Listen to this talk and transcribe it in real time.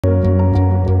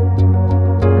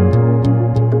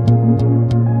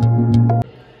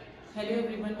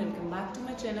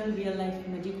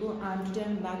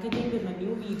back again with my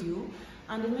new video,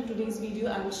 and in my today's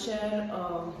video I will share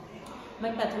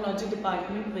my pathology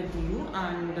department with you,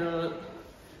 and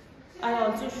I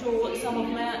also show some of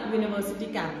my university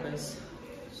campus.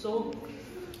 So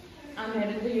I'm here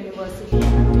in the university,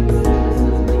 and you can see this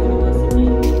is the university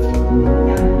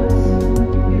campus.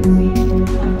 You can see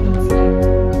how it looks like.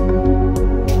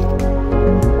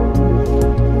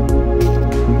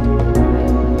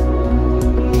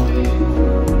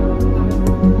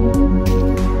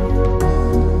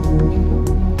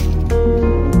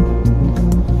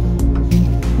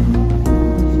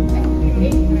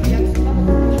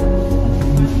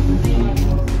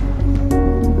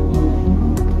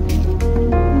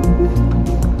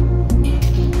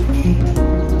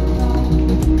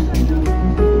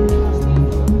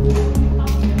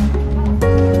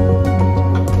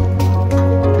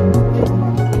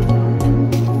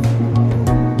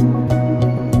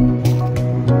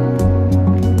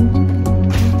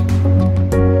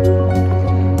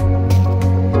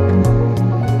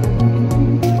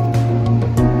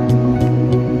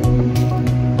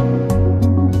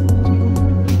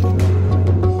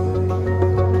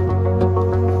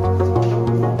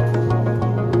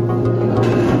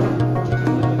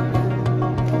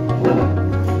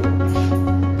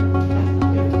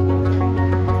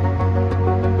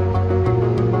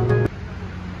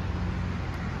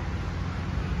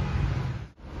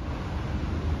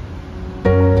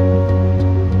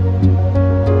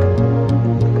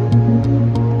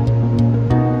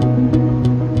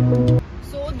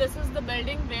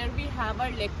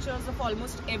 Our lectures of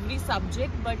almost every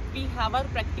subject, but we have our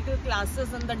practical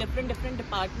classes in the different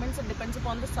departments. It depends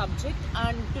upon the subject,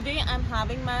 and today I'm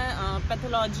having my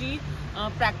pathology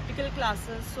practical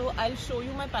classes, so I'll show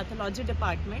you my pathology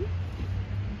department.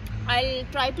 I'll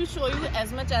try to show you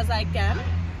as much as I can,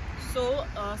 so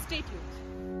stay tuned.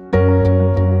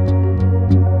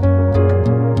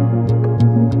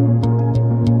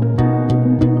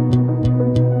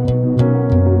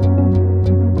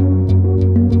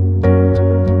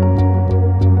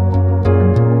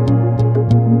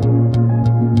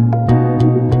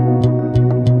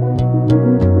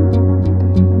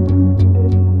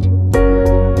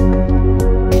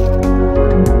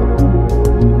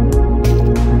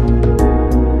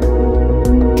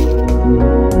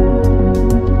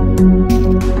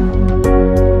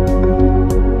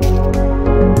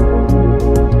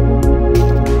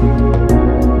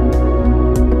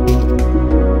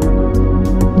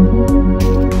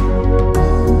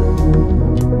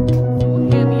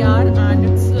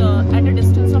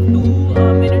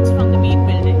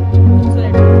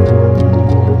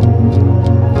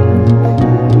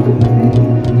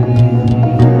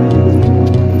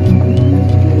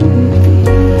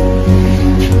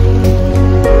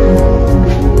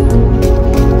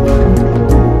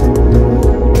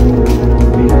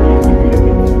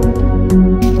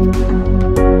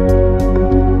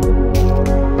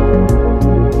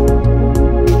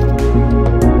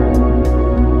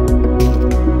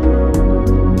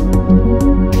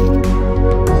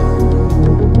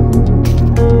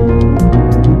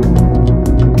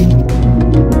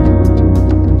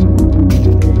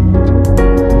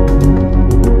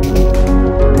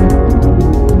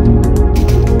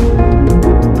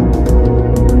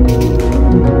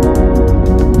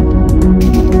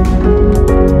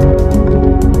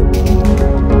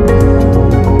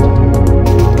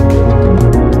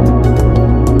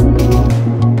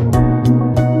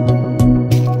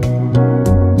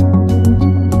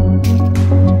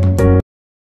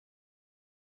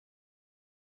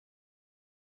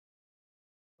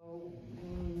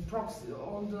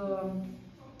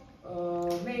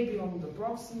 Maybe on the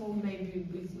proximal, maybe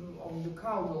on the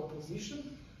caudal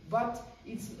position, but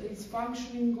it's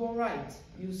functioning all right.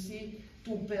 You see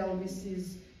two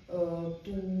pelvises,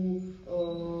 two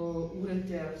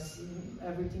ureters,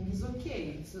 everything is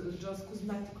okay. It's just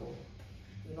cosmetical,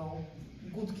 you know,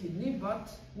 good kidney, but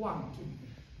one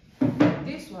kidney.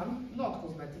 This one, not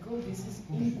cosmetical, this is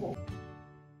inco.